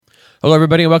Hello,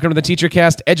 everybody, and welcome to the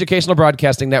TeacherCast Educational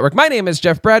Broadcasting Network. My name is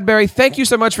Jeff Bradbury. Thank you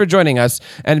so much for joining us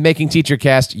and making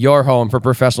TeacherCast your home for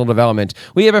professional development.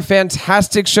 We have a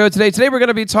fantastic show today. Today, we're going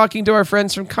to be talking to our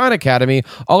friends from Khan Academy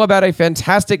all about a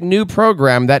fantastic new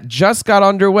program that just got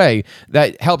underway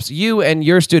that helps you and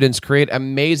your students create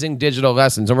amazing digital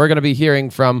lessons. And we're going to be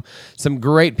hearing from some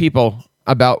great people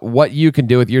about what you can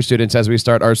do with your students as we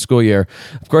start our school year.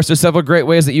 Of course, there's several great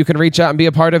ways that you can reach out and be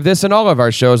a part of this and all of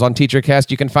our shows on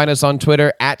TeacherCast. You can find us on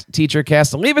Twitter at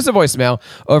TeacherCast. Leave us a voicemail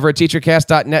over at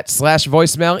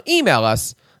teachercast.net/voicemail. Email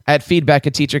us at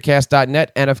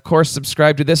feedback@teachercast.net. And of course,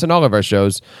 subscribe to this and all of our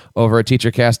shows over at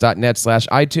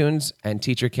teachercast.net/iTunes and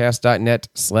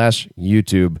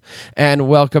teachercast.net/YouTube. And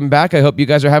welcome back. I hope you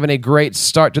guys are having a great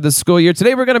start to the school year.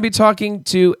 Today, we're going to be talking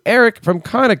to Eric from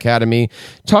Khan Academy,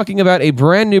 talking about a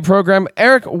brand new program.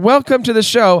 Eric, welcome to the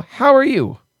show. How are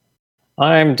you?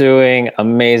 I'm doing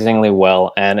amazingly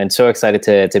well, and so excited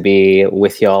to be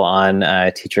with y'all on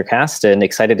TeacherCast, and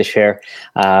excited to share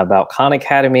about Khan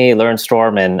Academy,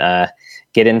 LearnStorm, and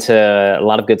get into a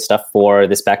lot of good stuff for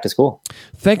this back to school.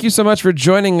 Thank you so much for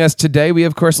joining us today. We,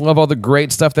 of course, love all the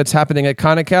great stuff that's happening at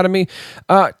Khan Academy.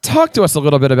 Talk to us a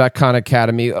little bit about Khan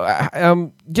Academy.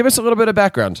 Give us a little bit of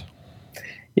background.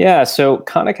 Yeah, so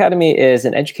Khan Academy is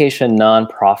an education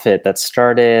nonprofit that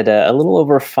started a little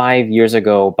over 5 years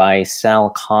ago by Sal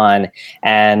Khan.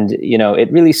 And,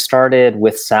 it really started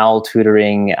with Sal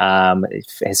tutoring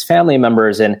his family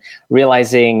members and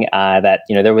realizing that,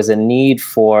 there was a need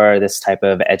for this type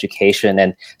of education.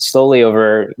 And slowly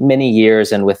over many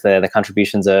years and with the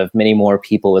contributions of many more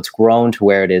people, it's grown to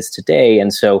where it is today.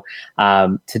 And so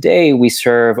today we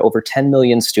serve over 10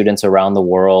 million students around the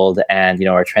world and,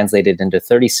 are translated into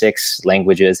 36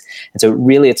 languages. And so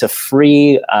really it's a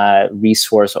free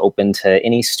resource open to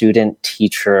any student,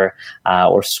 teacher,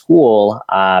 or school,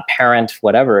 parent,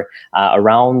 whatever,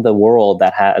 around the world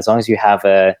that as long as you have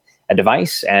a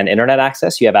device and internet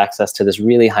access, you have access to this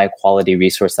really high quality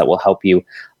resource that will help you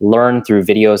learn through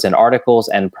videos and articles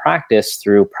and practice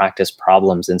through practice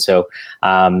problems. And so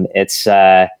it's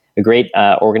a great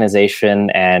organization,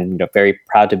 and very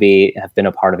proud to have been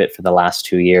a part of it for the last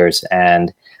 2 years.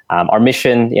 And our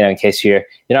mission, in case you're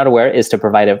not aware, is to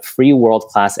provide a free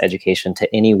world-class education to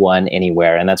anyone,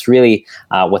 anywhere. And that's really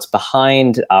what's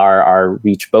behind our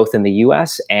reach, both in the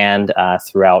U.S. and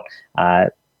throughout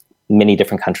many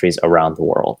different countries around the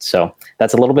world. So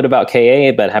that's a little bit about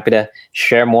KA, but happy to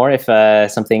share more if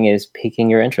something is piquing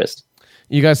your interest.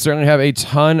 You guys certainly have a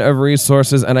ton of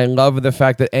resources, and I love the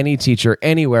fact that any teacher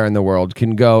anywhere in the world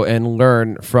can go and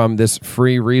learn from this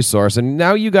free resource. And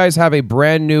now you guys have a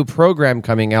brand new program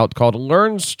coming out called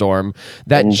LearnStorm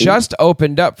that just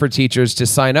opened up for teachers to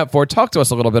sign up for. Talk to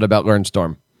us a little bit about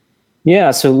LearnStorm.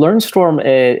 Yeah, so LearnStorm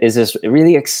is this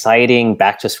really exciting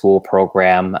back-to-school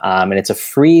program, and it's a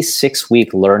free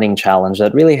 6-week learning challenge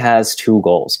that really has two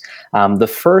goals. The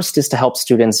first is to help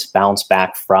students bounce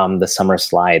back from the summer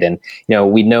slide. And,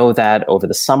 we know that over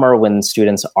the summer when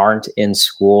students aren't in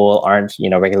school, aren't,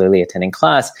 regularly attending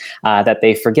class, that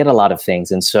they forget a lot of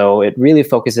things. And so it really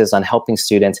focuses on helping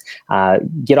students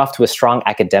get off to a strong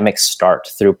academic start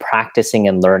through practicing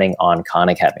and learning on Khan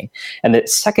Academy. And the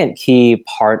second key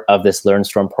part of this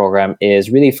LearnStorm program is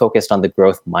really focused on the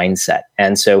growth mindset.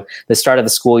 And so the start of the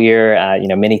school year,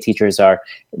 many teachers are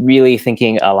really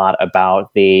thinking a lot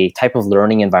about the type of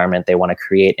learning environment they want to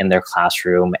create in their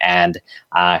classroom and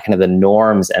kind of the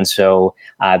norms. And so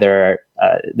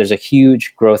there's a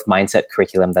huge growth mindset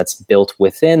curriculum that's built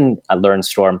within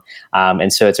LearnStorm.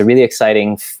 And so it's a really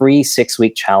exciting free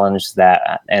 6-week challenge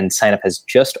and sign up has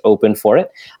just opened for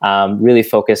it, really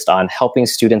focused on helping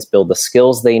students build the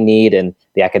skills they need and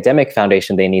the academic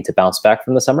foundation they need to bounce back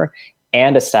from the summer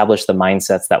and establish the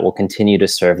mindsets that will continue to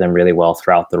serve them really well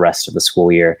throughout the rest of the school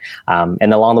year.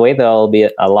 And along the way, there'll be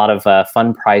a lot of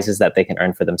fun prizes that they can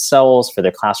earn for themselves, for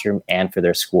their classroom, and for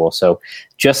their school. So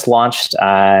just launched,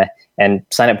 and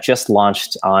sign up just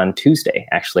launched on Tuesday,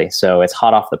 actually. So it's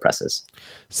hot off the presses.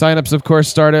 Signups, of course,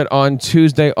 started on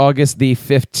Tuesday, August the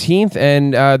 15th.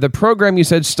 And the program, you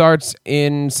said, starts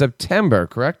in September,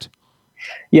 correct?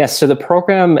 Yes, so the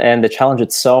program and the challenge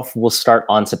itself will start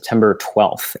on September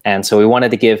 12th. And so we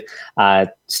wanted to give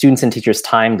students and teachers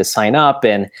time to sign up.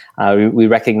 And we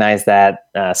recognize that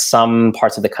some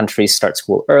parts of the country start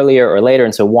school earlier or later.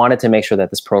 And so wanted to make sure that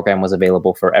this program was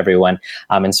available for everyone.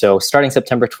 And so starting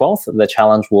September 12th, the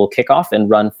challenge will kick off and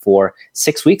run for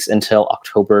 6 weeks until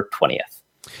October 20th.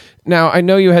 Now, I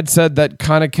know you had said that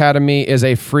Khan Academy is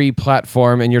a free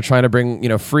platform and you're trying to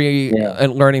bring, free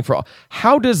learning for all.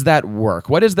 How does that work?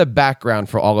 What is the background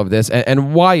for all of this?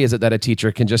 And why is it that a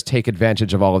teacher can just take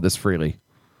advantage of all of this freely?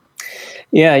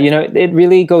 Yeah, it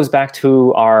really goes back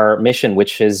to our mission,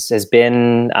 which has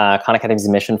been Khan Academy's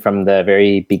mission from the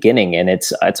very beginning, and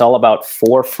it's all about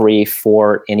for free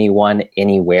for anyone,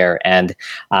 anywhere, and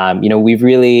we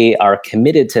really are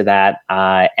committed to that,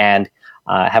 and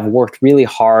have worked really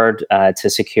hard to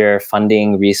secure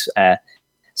funding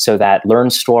so that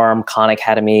LearnStorm, Khan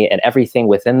Academy, and everything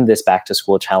within this Back to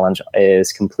School Challenge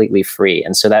is completely free.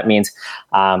 And so that means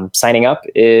signing up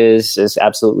is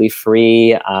absolutely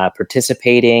free,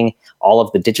 participating, all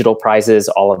of the digital prizes,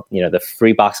 all of the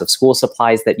free box of school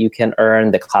supplies that you can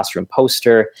earn, the classroom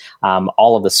poster,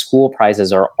 all of the school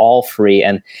prizes are all free.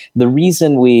 And the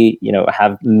reason we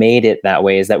have made it that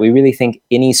way is that we really think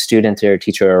any student or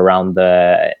teacher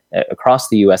across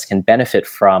the U.S. can benefit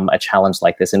from a challenge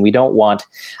like this, and we don't want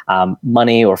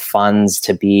money or funds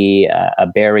to be a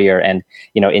barrier. And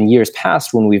in years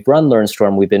past, when we've run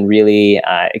LearnStorm, we've been really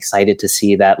excited to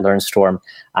see that LearnStorm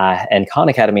and Khan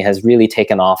Academy has really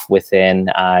taken off within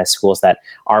schools that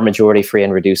are majority free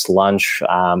and reduced lunch,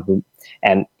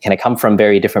 and kind of come from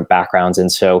very different backgrounds.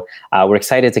 And so we're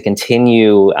excited to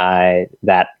continue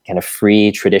that kind of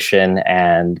free tradition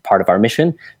and part of our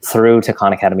mission through to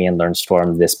Khan Academy and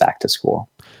LearnStorm this back to school.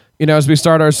 As we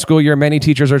start our school year, many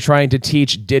teachers are trying to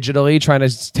teach digitally, trying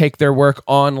to take their work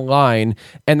online,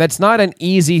 and that's not an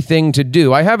easy thing to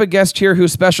do. I have a guest here who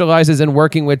specializes in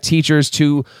working with teachers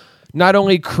to not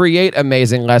only create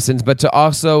amazing lessons, but to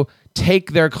also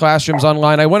take their classrooms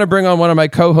online. I want to bring on one of my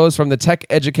co-hosts from the Tech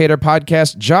Educator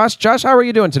podcast, Josh. Josh, how are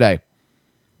you doing today?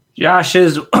 Josh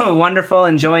is wonderful,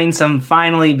 enjoying some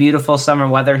finally beautiful summer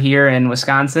weather here in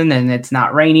Wisconsin, and it's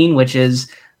not raining, which is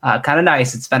kind of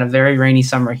nice. It's been a very rainy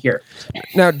summer here.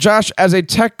 Now, Josh, as a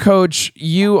tech coach,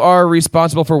 you are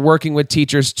responsible for working with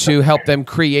teachers to help them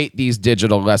create these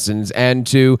digital lessons and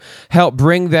to help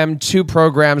bring them to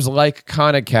programs like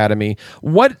Khan Academy.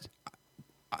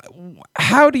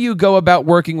 How do you go about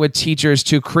working with teachers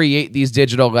to create these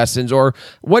digital lessons, or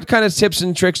what kind of tips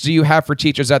and tricks do you have for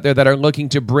teachers out there that are looking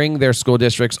to bring their school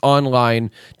districts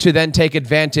online to then take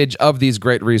advantage of these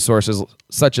great resources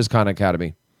such as Khan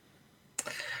Academy?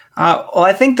 Well,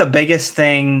 I think the biggest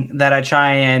thing that I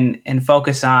try and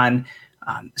focus on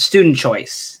student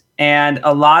choice, and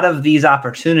a lot of these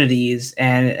opportunities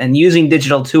and using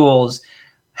digital tools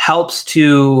helps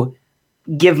to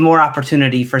give more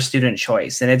opportunity for student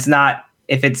choice. And it's not,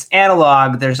 if it's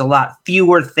analog, there's a lot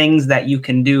fewer things that you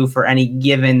can do for any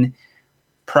given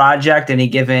project, any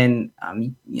given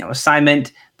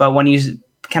assignment. But when you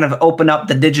kind of open up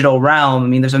the digital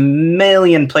realm, there's a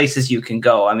million places you can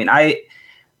go.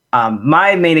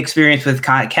 My main experience with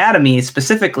Khan Academy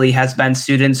specifically has been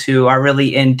students who are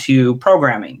really into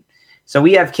programming. So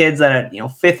we have kids that are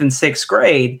 5th and 6th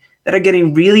grade that are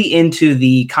getting really into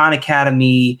the Khan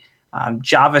Academy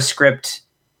JavaScript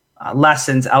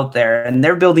lessons out there, and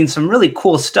they're building some really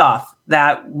cool stuff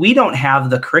that we don't have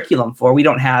the curriculum for. We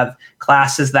don't have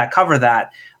classes that cover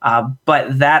that,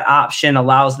 but that option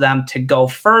allows them to go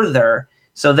further.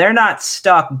 So they're not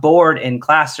stuck bored in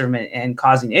classroom and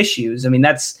causing issues.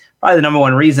 That's probably the number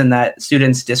one reason that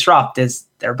students disrupt is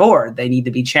they're bored. They need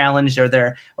to be challenged, or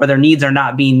their needs are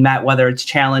not being met, whether it's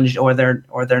challenged or they're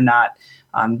not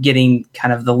getting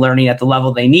kind of the learning at the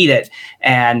level they need it.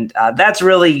 And that's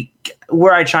really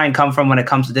where I try and come from when it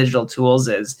comes to digital tools,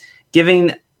 is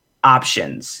giving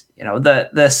options. The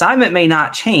assignment may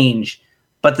not change,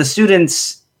 but the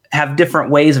students have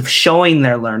different ways of showing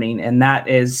their learning, and that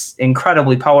is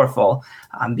incredibly powerful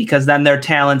because then their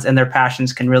talents and their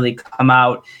passions can really come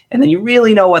out, and then you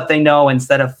really know what they know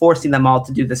instead of forcing them all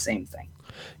to do the same thing.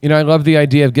 I love the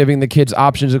idea of giving the kids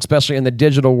options, especially in the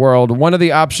digital world. One of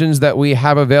the options that we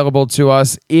have available to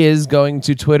us is going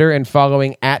to Twitter and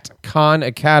following @Khan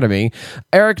Academy.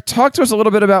 Eric, talk to us a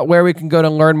little bit about where we can go to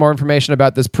learn more information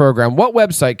about this program. What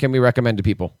website can we recommend to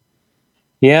people?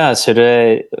 Yeah, so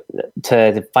to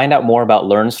find out more about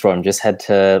LearnStorm, just head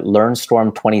to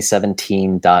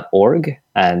learnstorm2017.org,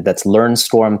 and that's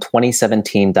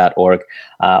learnstorm2017.org,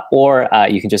 or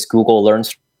you can just Google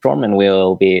LearnStorm, and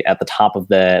we'll be at the top of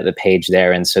the page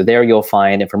there. And so there you'll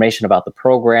find information about the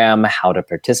program, how to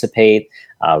participate,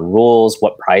 rules,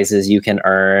 what prizes you can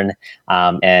earn,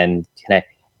 and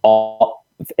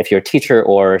if you're a teacher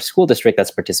or school district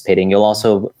that's participating, you'll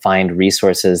also find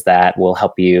resources that will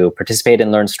help you participate in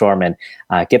LearnStorm and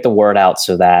get the word out,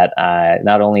 so that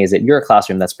not only is it your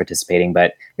classroom that's participating,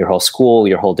 but your whole school,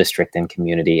 your whole district and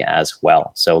community as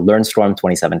well. So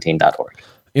learnstorm2017.org.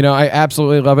 I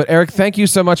absolutely love it. Eric, thank you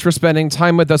so much for spending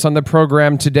time with us on the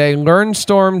program today.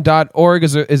 LearnStorm.org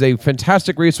is a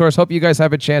fantastic resource. Hope you guys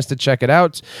have a chance to check it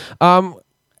out.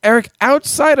 Eric,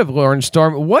 outside of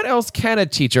LearnStorm, what else can a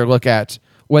teacher look at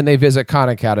when they visit Khan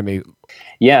Academy?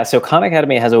 Yeah, so Khan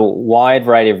Academy has a wide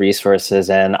variety of resources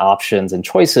and options and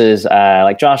choices,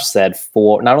 like Josh said,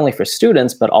 for not only for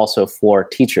students, but also for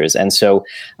teachers. And so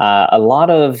a lot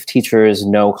of teachers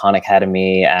know Khan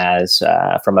Academy as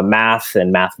from a math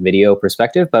and math video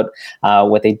perspective, but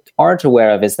what they aren't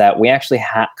aware of is that we actually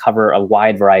cover a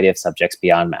wide variety of subjects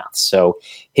beyond math. So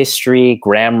history,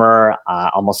 grammar,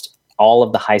 almost all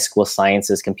of the high school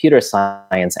sciences, computer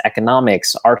science,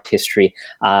 economics, art history.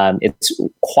 It's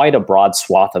quite a broad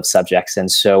swath of subjects.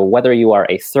 And so whether you are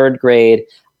a third grade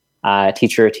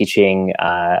teacher teaching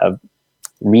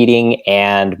reading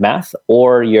and math,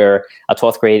 or you're a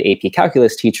 12th grade AP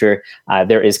calculus teacher,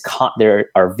 there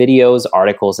are videos,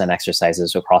 articles, and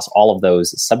exercises across all of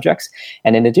those subjects.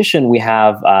 And in addition, we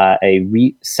have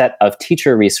a set of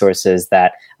teacher resources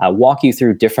that walk you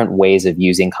through different ways of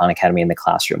using Khan Academy in the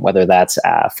classroom, whether that's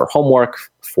for homework,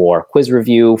 for quiz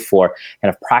review, for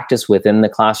kind of practice within the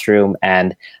classroom.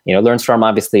 And LearnStorm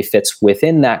obviously fits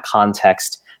within that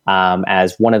context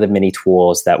as one of the many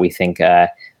tools that we think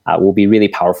will be really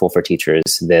powerful for teachers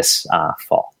this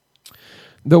fall.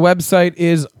 The website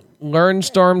is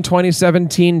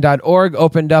learnstorm2017.org,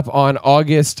 opened up on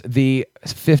August the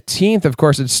 15th. Of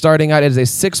course, it's starting out as a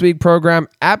 6-week program.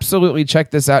 Absolutely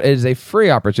check this out. It is a free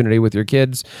opportunity with your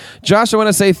kids. Josh, I want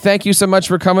to say thank you so much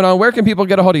for coming on. Where can people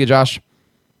get a hold of you, Josh?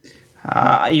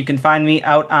 You can find me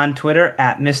out on Twitter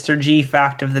at Mr. G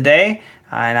Fact of the Day.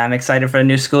 And I'm excited for the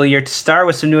new school year to start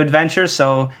with some new adventures.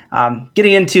 So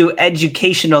getting into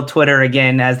educational Twitter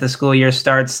again as the school year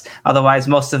starts. Otherwise,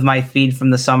 most of my feed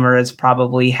from the summer is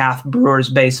probably half Brewers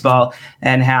baseball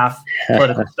and half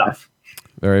political stuff.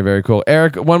 Very, very cool.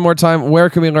 Eric, one more time, where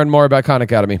can we learn more about Khan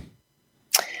Academy?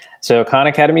 So Khan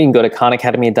Academy, you can go to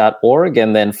khanacademy.org.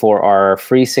 And then for our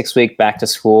free 6-week back to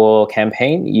school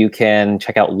campaign, you can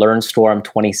check out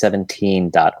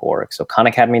learnstorm2017.org. So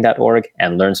khanacademy.org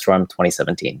and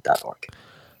learnstorm2017.org.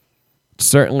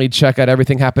 Certainly check out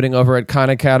everything happening over at Khan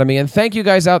Academy. And thank you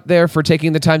guys out there for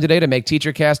taking the time today to make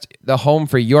TeacherCast the home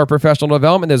for your professional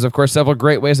development. There's, of course, several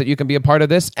great ways that you can be a part of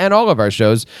this and all of our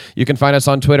shows. You can find us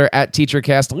on Twitter at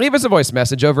TeacherCast. Leave us a voice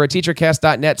message over at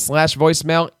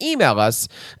teachercast.net/voicemail. Email us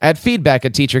at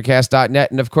feedback@teachercast.net.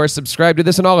 And, of course, subscribe to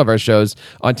this and all of our shows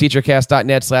on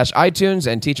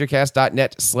teachercast.net/iTunes and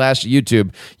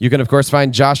teachercast.net/YouTube. You can, of course,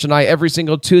 find Josh and I every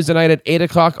single Tuesday night at 8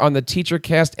 o'clock on the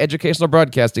TeacherCast Educational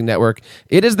Broadcasting Network.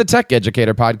 It is the Tech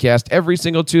Educator Podcast every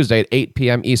single Tuesday at 8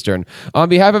 p.m. Eastern. On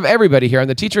behalf of everybody here on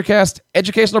the TeacherCast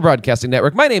Educational Broadcasting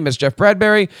Network, my name is Jeff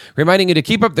Bradbury, reminding you to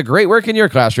keep up the great work in your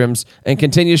classrooms and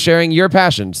continue sharing your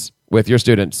passions with your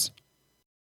students.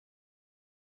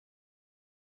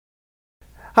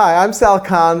 Hi, I'm Sal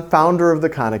Khan, founder of the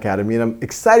Khan Academy, and I'm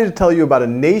excited to tell you about a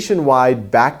nationwide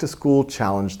back-to-school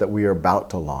challenge that we are about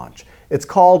to launch. It's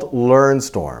called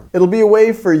LearnStorm. It'll be a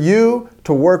way for you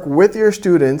to work with your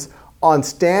students on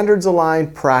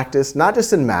standards-aligned practice, not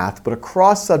just in math, but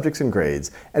across subjects and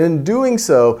grades. And in doing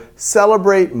so,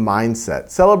 celebrate mindset,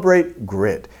 celebrate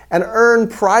grit, and earn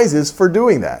prizes for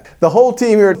doing that. The whole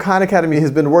team here at Khan Academy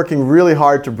has been working really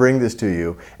hard to bring this to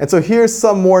you. And so here's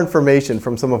some more information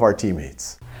from some of our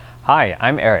teammates. Hi,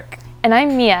 I'm Eric. And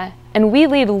I'm Mia, and we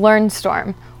lead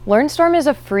LearnStorm. LearnStorm is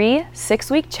a free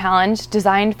 6-week challenge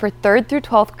designed for 3rd through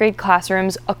 12th grade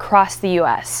classrooms across the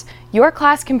U.S. Your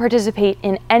class can participate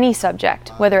in any subject,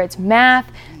 whether it's math,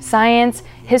 science,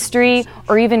 history,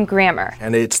 or even grammar.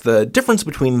 And it's the difference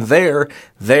between there,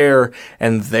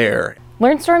 and there.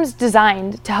 LearnStorm is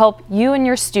designed to help you and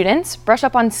your students brush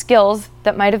up on skills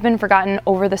that might have been forgotten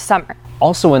over the summer.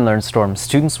 Also in LearnStorm,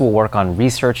 students will work on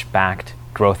research-backed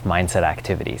growth mindset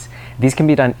activities. These can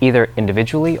be done either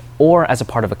individually or as a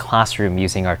part of a classroom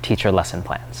using our teacher lesson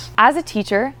plans. As a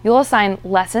teacher, you'll assign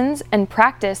lessons and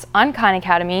practice on Khan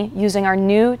Academy using our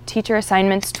new teacher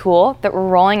assignments tool that we're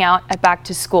rolling out at Back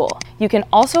to School. You can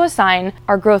also assign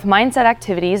our growth mindset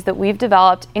activities that we've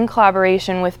developed in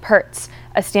collaboration with PERTS,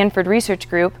 a Stanford research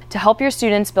group, to help your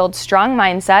students build strong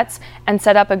mindsets and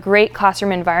set up a great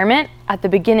classroom environment at the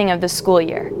beginning of the school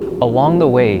year. Along the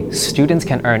way, students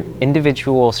can earn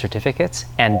individual certificates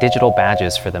and digital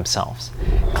badges for themselves.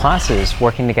 Classes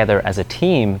working together as a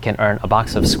team can earn a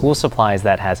box of school supplies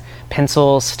that has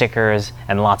pencils, stickers,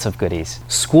 and lots of goodies.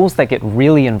 Schools that get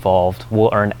really involved will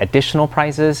earn additional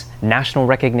prizes, national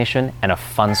recognition, and a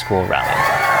fun school rally.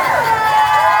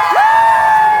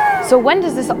 So when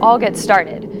does this all get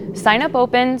started? Sign up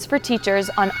opens for teachers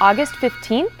on August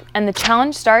 15th, and the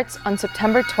challenge starts on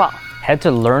September 12th. Head to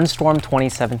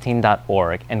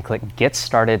learnstorm2017.org and click Get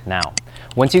Started Now.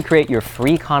 Once you create your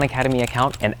free Khan Academy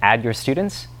account and add your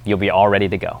students, you'll be all ready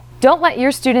to go. Don't let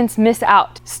your students miss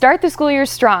out. Start the school year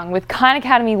strong with Khan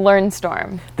Academy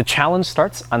LearnStorm. The challenge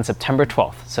starts on September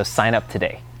 12th, so sign up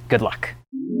today. Good luck.